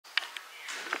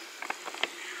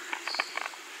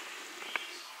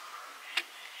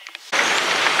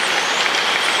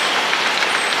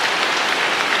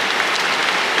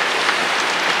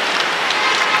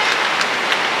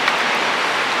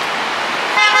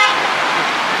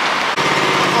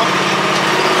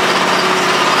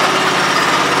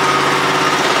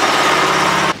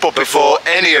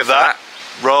any of that,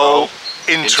 roll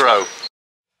intro.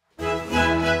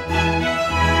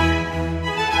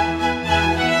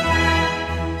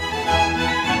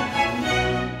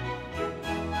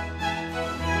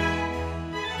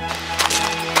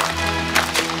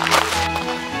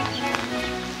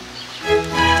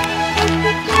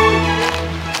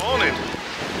 Morning.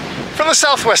 From the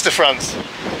southwest of France,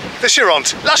 the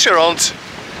Charente, La Charente.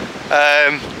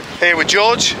 Here with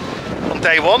George on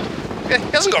day one. Yeah,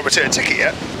 he hasn't got a return ticket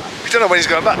yet. We don't know when he's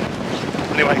going back.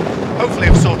 Anyway, hopefully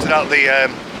I've sorted out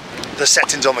the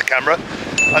settings on the camera.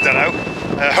 I don't know.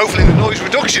 Hopefully the noise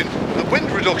reduction, the wind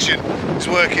reduction is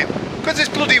working. Because it's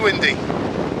bloody windy.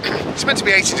 It's meant to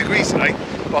be 80 degrees today,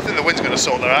 but I think the wind's going to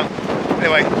sort that out.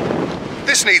 Anyway,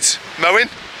 this needs mowing.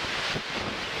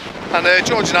 And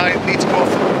George and I need to go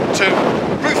off to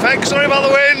Roof, sorry about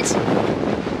the wind.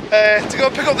 To go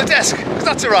and pick up the desk, because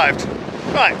that's arrived.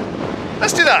 Right,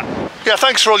 let's do that. Yeah,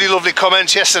 thanks for all your lovely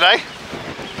comments yesterday.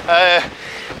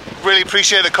 Really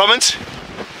appreciate the comments.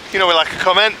 You know we like a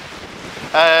comment.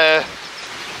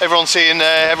 Everyone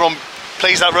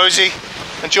pleased that Rosie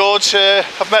and George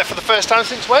have met for the first time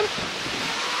since when?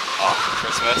 Oh,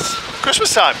 Christmas.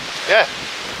 Christmas time, yeah.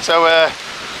 So it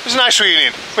was a nice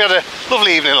reunion. We had a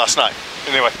lovely evening last night.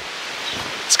 Anyway,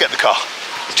 let's get in the car.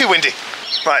 It's too windy.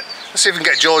 Right. Let's see if we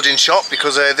can get George in shot,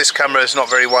 because this camera is not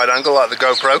very wide angle like the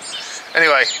GoPro.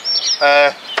 Anyway,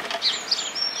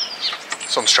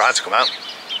 sun's trying to come out.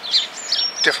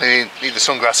 Definitely need the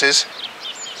sunglasses.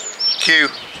 Cue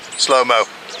slow-mo.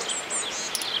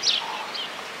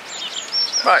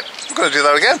 Right, we're going to do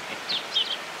that again.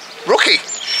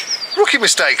 Rookie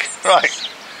mistake. Right,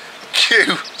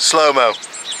 cue slow-mo.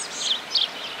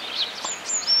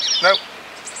 Nope.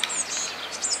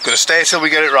 Gonna stay till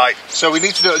we get it right. So we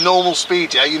need to do it at normal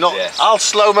speed, yeah? You're not. Yes. I'll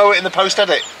slow-mo it in the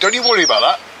post-edit. Don't you worry about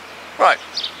that. Right.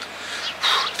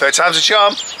 Third time's a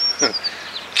charm.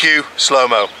 Cue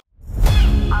slow-mo.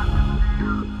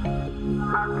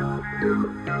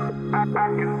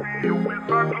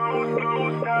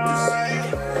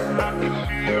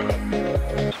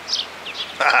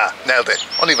 Haha, nailed it.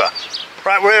 On y va.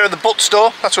 Right, we're at the butt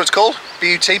store. That's what it's called.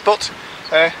 B-U-T, butt.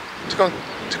 To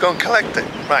go and collect it.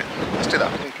 Right, let's do that.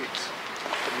 I think it's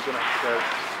probably going to have to go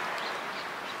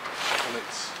on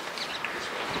its this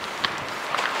way.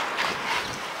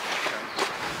 Okay.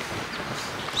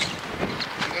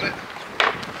 You got it?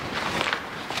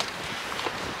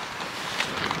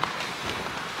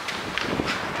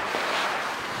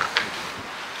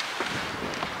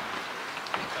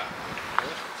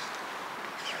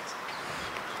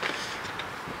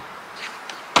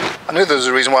 I knew there was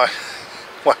a reason why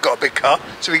I got a big car,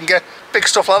 so we can get big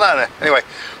stuff like that in it. Anyway,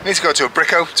 we need to go to a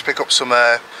Brico to pick up some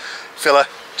filler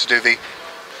to do the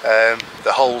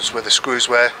holes where the screws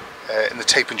were in the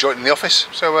tape and joint in the office.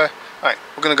 So, right,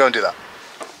 we're going to go and do that.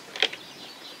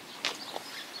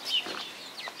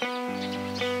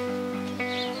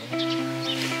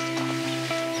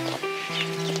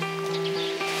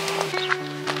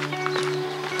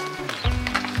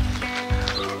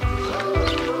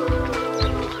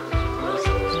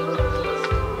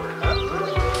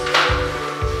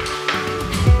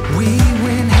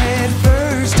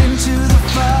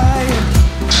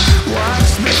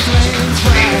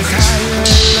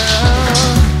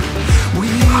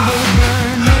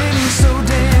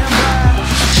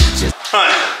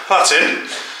 That's in.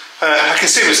 I can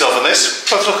see myself on this.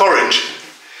 Both look orange.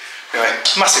 Anyway,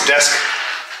 massive desk.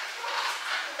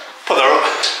 Put that up.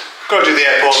 Go do the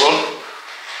airport run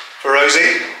for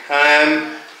Rosie.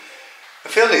 The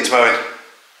field needs mowing.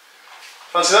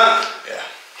 Fancy that? Yeah.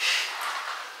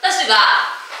 Let's do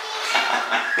that.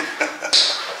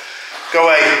 Go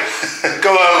away.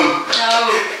 Go home. No.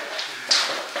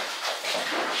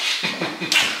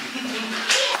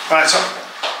 Right, so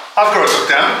I've got to tuck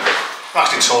down. I'm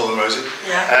actually taller than Rosie.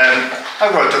 Yeah.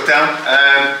 I've got to duck down.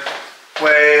 We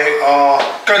are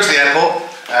going to the airport.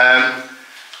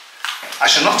 I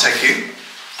shall not take you.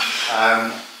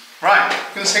 Right,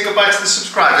 I'm going to say goodbye to the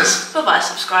subscribers. Bye-bye,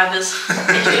 subscribers.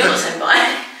 Angel, you're not saying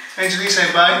bye. Angel, you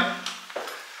saying bye?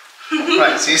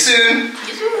 Right, see you soon.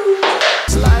 See you soon.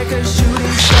 It's like a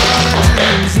shooting star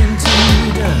turns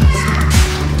into dust.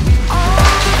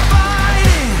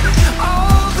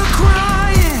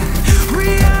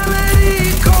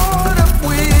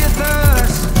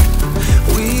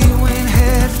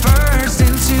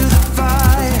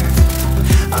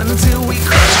 Until we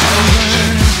cross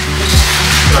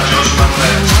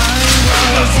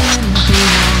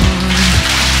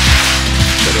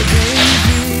but I gave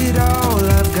it all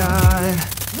I've got.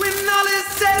 When all is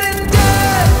said and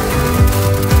done,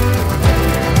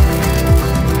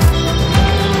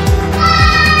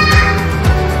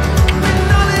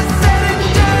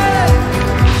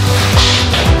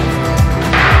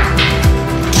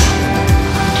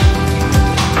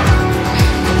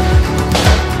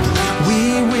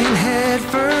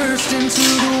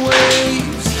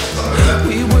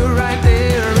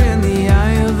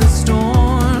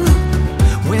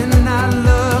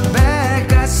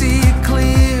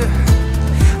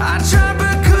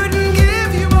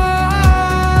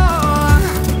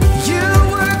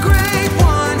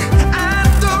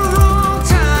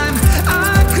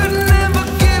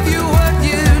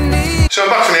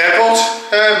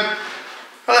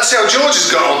 let's see how George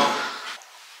has got on.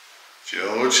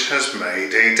 George has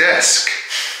made a desk.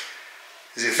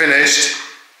 Is it finished?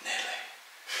 Nearly.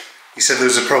 You said there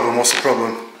was a problem. What's the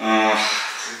problem?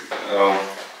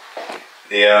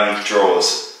 The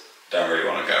drawers don't really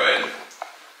want to go in,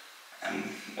 and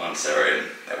once they're in,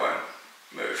 they won't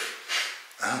move.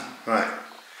 Oh, right.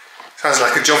 Sounds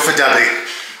like a job for Daddy.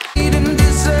 We didn't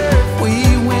deserve, we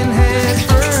went head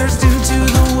first into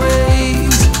the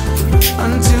waves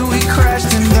until we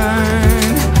crashed and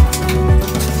burned.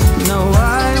 No,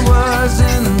 I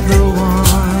wasn't the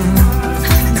one,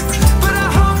 but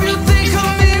I hope you think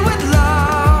of me with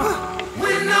love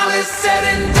when all is said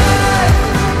and done.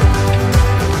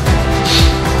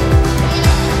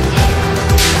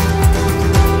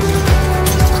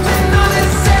 When all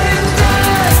is said and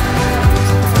done.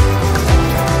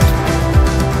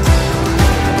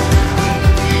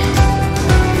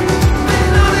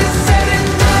 When all is said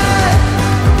and done.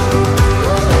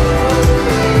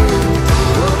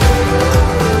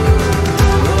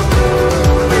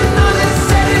 When all is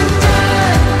said and done.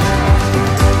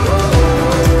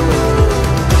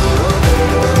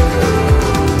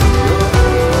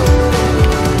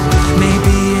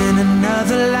 Maybe in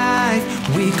another life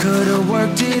we could have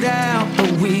worked it out,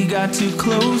 but we got too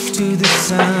close to the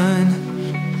sun.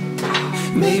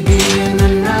 Maybe in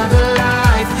another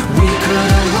life we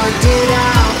could have worked it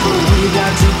out, but we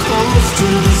got too close to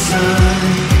the sun.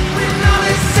 When all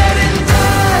is said and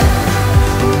done.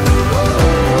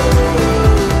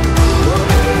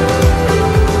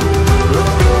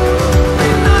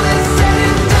 When all is said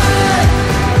and done.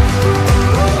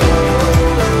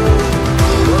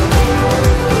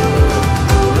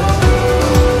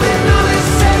 When all is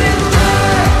said and done. When all is said and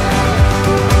done.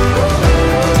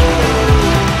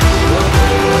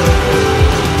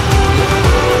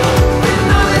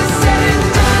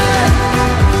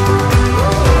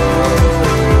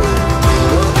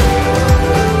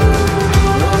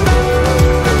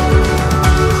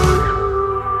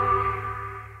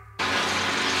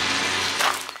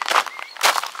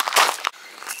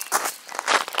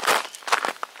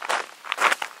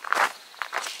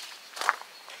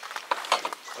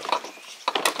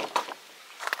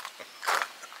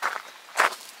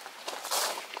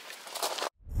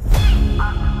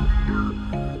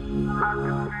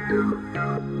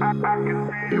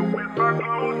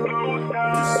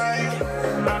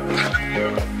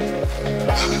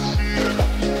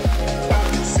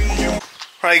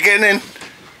 Right, you're getting in.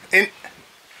 In.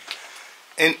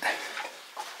 In.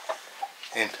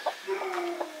 In.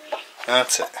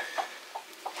 That's it.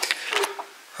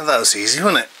 Well, that was easy,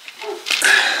 wasn't it?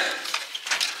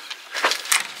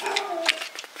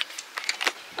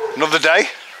 Another day.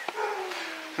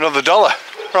 Another $1.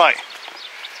 Right.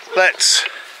 Let's.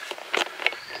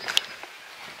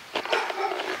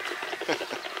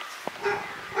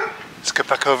 Let's get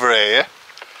back over here, yeah?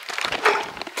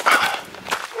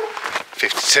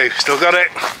 52, still got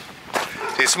it.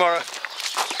 See you tomorrow.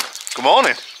 Good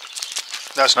morning.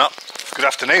 No, it's not. Good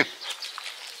afternoon.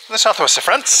 In the southwest of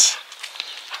France.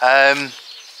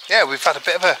 Yeah, we've had a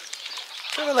bit of a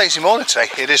lazy morning today.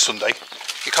 It is Sunday.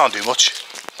 You can't do much.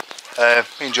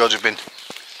 Me and George have been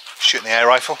shooting the air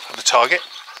rifle at the target,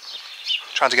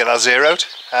 trying to get that zeroed.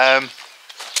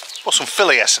 Bought some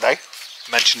filler yesterday.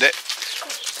 Mentioned it.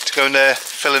 To go and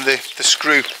fill in the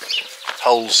screw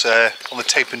holes on the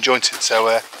tape and jointing, so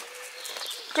I'm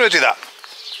going to do that.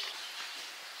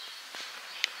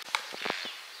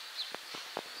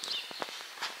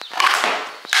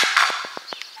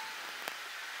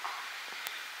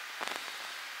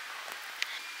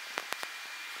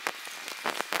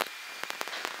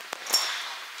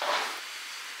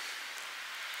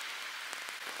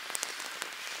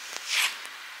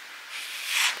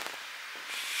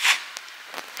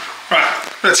 Right,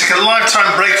 I'm going to take a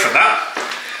lifetime break from that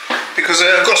because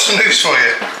I've got some news for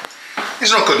you.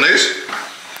 It's not good news.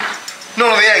 None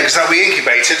of the eggs that we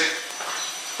incubated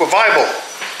were viable.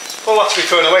 All had to be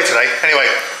thrown away today. Anyway,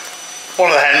 one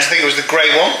of the hens, I think it was the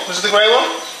grey one. Was it the grey one?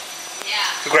 Yeah.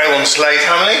 The grey one's laid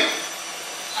how many?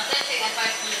 I don't think they're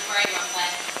both from the grey one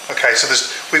though. Okay, so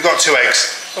we've got 2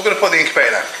 eggs. I'm going to put the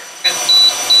incubator now.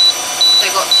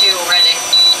 They've got 2 already.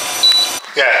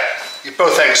 Yeah,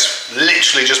 both eggs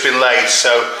literally just been laid,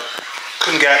 so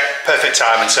couldn't get perfect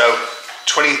timing. So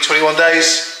 21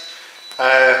 days.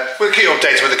 We'll keep you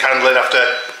updated with the candling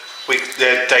after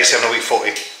day 7 of week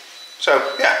 40. So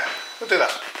yeah, we'll do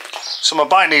that. So my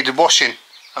bike needed washing and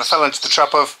I fell into the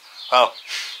trap of, well,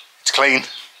 it's clean,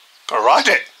 gotta ride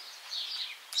it.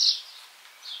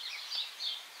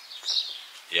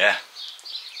 Yeah.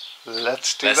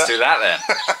 Let's do Let's that. do that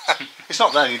then. It's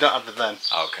not then, you don't have the then.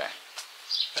 Okay.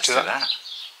 Let's do that.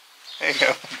 There you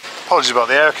go. Apologies about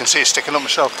the air, I can see it sticking up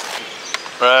myself.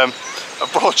 I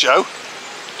brought Joe.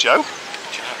 Joe?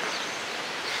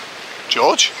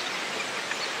 George?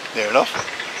 Near enough.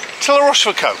 To the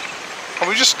Rushford Co. And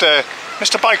we just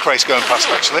missed a bike race going past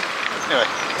actually. Anyway,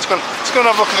 let's go and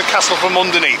have a look at the castle from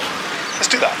underneath. Let's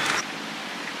do that.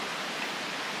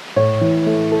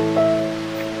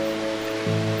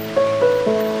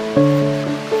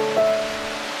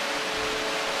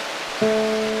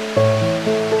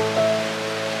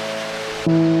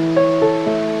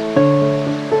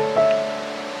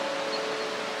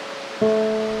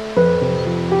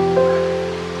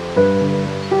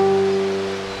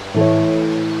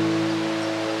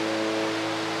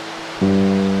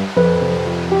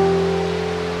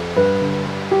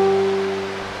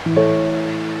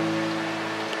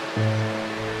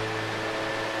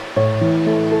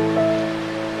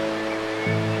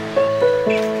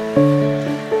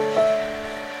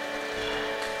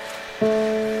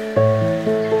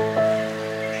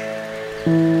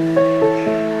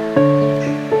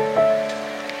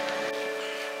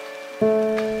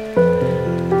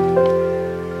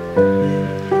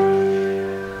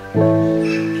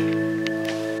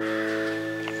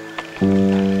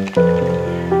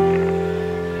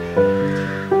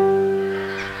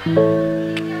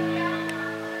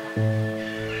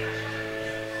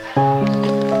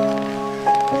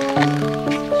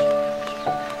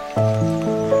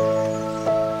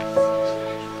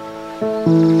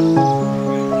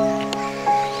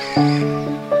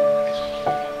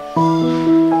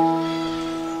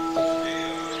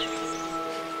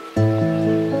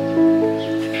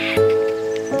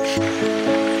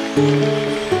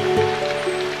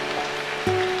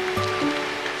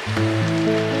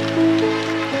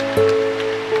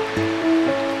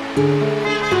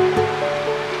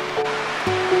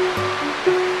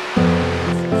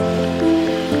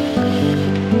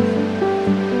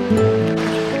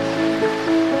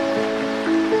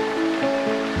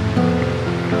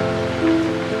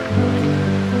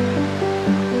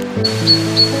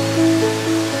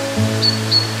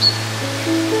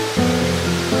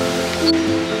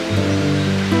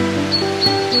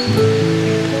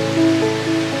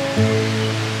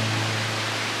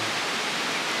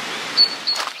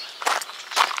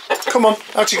 Come on,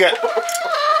 out you get.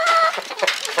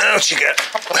 Out you get.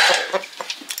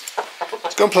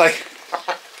 Let's go and play.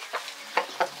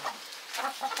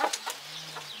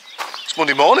 It's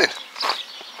Monday morning.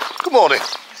 Good morning.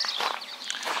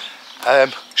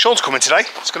 Sean's coming today.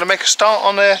 He's going to make a start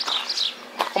on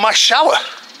my shower.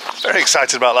 Very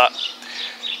excited about that.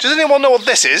 Does anyone know what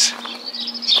this is?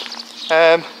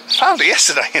 Found it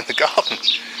yesterday in the garden.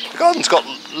 The garden's got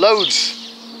loads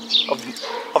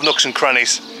of nooks and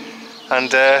crannies.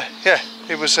 And yeah,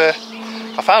 it was. I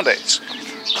found it. It's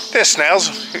a bit of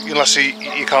snails, unless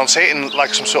you can't see it, in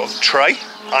like some sort of tray,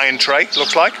 iron tray.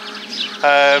 Looks like.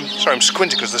 Sorry, I'm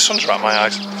squinting because the sun's right in my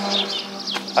eyes.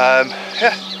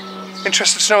 Yeah,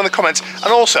 interested to know in the comments.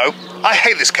 And also, I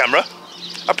hate this camera.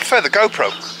 I prefer the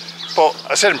GoPro. But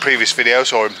I said in previous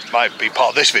videos, or it might be part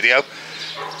of this video,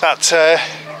 that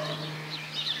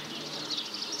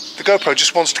the GoPro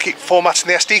just wants to keep formatting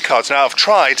the SD cards. Now I've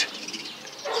tried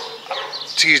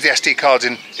to use the SD cards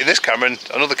in this camera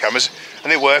and on other cameras,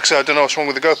 and it works, so I don't know what's wrong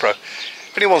with the GoPro.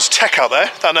 If anyone's tech out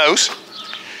there that knows,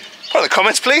 put in the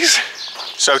comments please.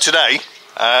 So today,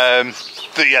 yeah,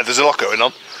 there's a lot going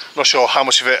on. I'm not sure how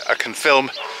much of it I can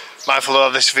film, mindful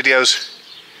that this video's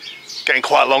getting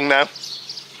quite long now,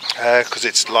 because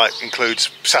it's like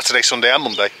includes Saturday, Sunday and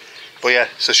Monday. But yeah,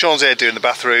 so Sean's here doing the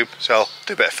bathroom, so I'll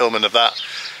do a bit of filming of that.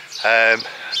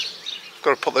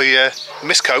 Got to put the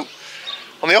mist coat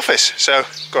on the office, so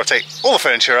got to take all the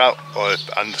furniture out,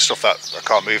 and the stuff that I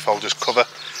can't move I'll just cover.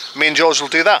 Me and George will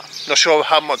do that. Not sure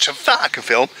how much of that I can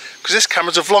film, because this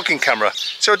camera's a vlogging camera,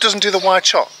 so it doesn't do the wide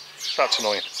shot. That's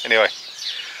annoying. Anyway,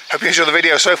 hope you enjoy the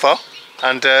video so far,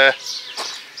 and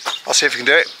I'll see if you can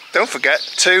do it. Don't forget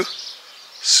to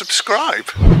subscribe.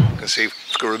 You can see if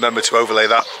I can remember to overlay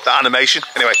that animation.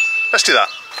 Anyway, let's do that.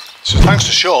 So thanks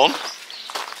to Sean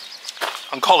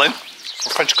and Colin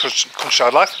from French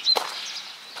Countryside Life,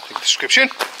 in the description,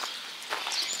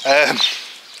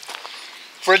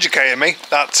 for educating me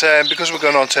that because we're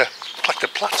going on to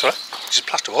plaster, which is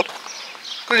plasterboard,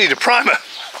 we're going to need a primer. I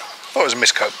thought it was a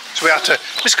mist coat, so we had to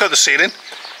mist coat the ceiling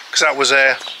because that was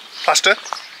plaster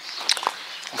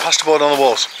and plasterboard on the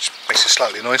walls, which makes it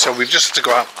slightly annoying. So we've just had to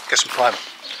go out and get some primer.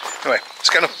 Anyway, let's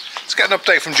get an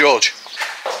update from George.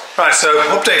 Right, so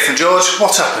update from George.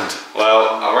 What's happened? Well,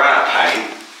 I ran out of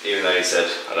paint. Even though he said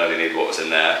I'd only need what was in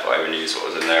there, but I even used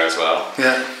what was in there as well.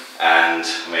 Yeah. And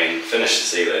I mean, finished the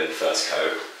ceiling, first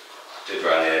coat, did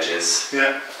around the edges.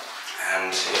 Yeah.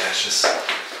 And yeah, it's just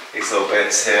these little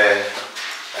bits here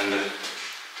and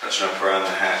touching up around the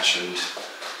hatch and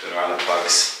doing around the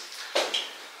plugs.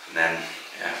 And then,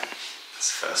 yeah,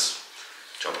 that's the first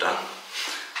job done.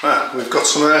 Well, we've got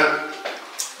some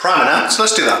primer now, so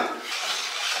let's do that.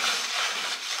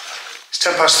 It's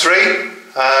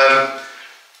 3:10.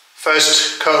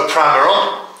 First coat of primer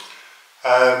on.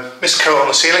 Missed a coat on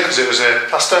the ceiling because it was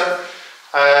plaster.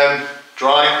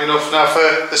 Dry enough now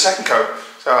for the second coat.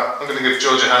 So I'm going to give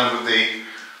George a hand with the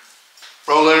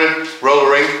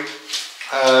rollering.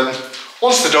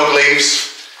 Once the dog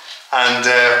leaves and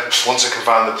once I can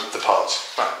find the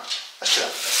parts. Right, let's do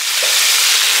that.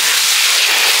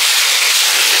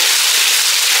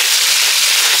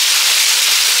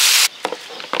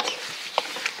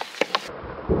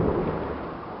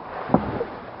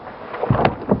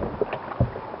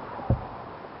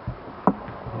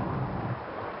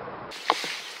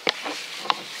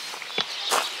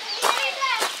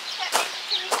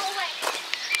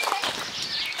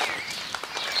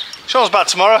 Sean's back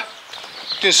tomorrow,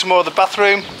 doing some more of the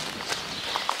bathroom.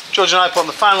 George and I put on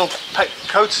the final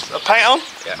coat of paint on.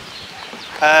 Yeah.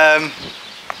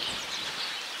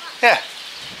 Yeah,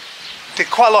 did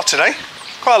quite a lot today,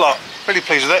 quite a lot, really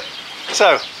pleased with it.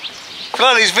 So, if you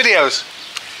like these videos,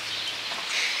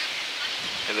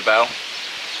 hit the bell,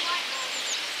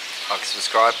 like and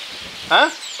subscribe. huh?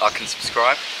 Like and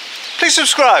subscribe. Please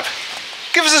subscribe,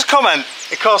 give us a comment,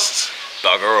 it costs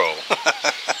Bugger all.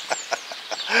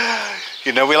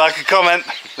 You know we like a comment.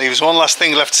 Leave us one last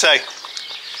thing left to say.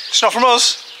 It's not from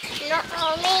us. Not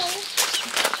from me.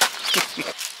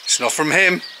 It's not from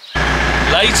him.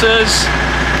 Laters.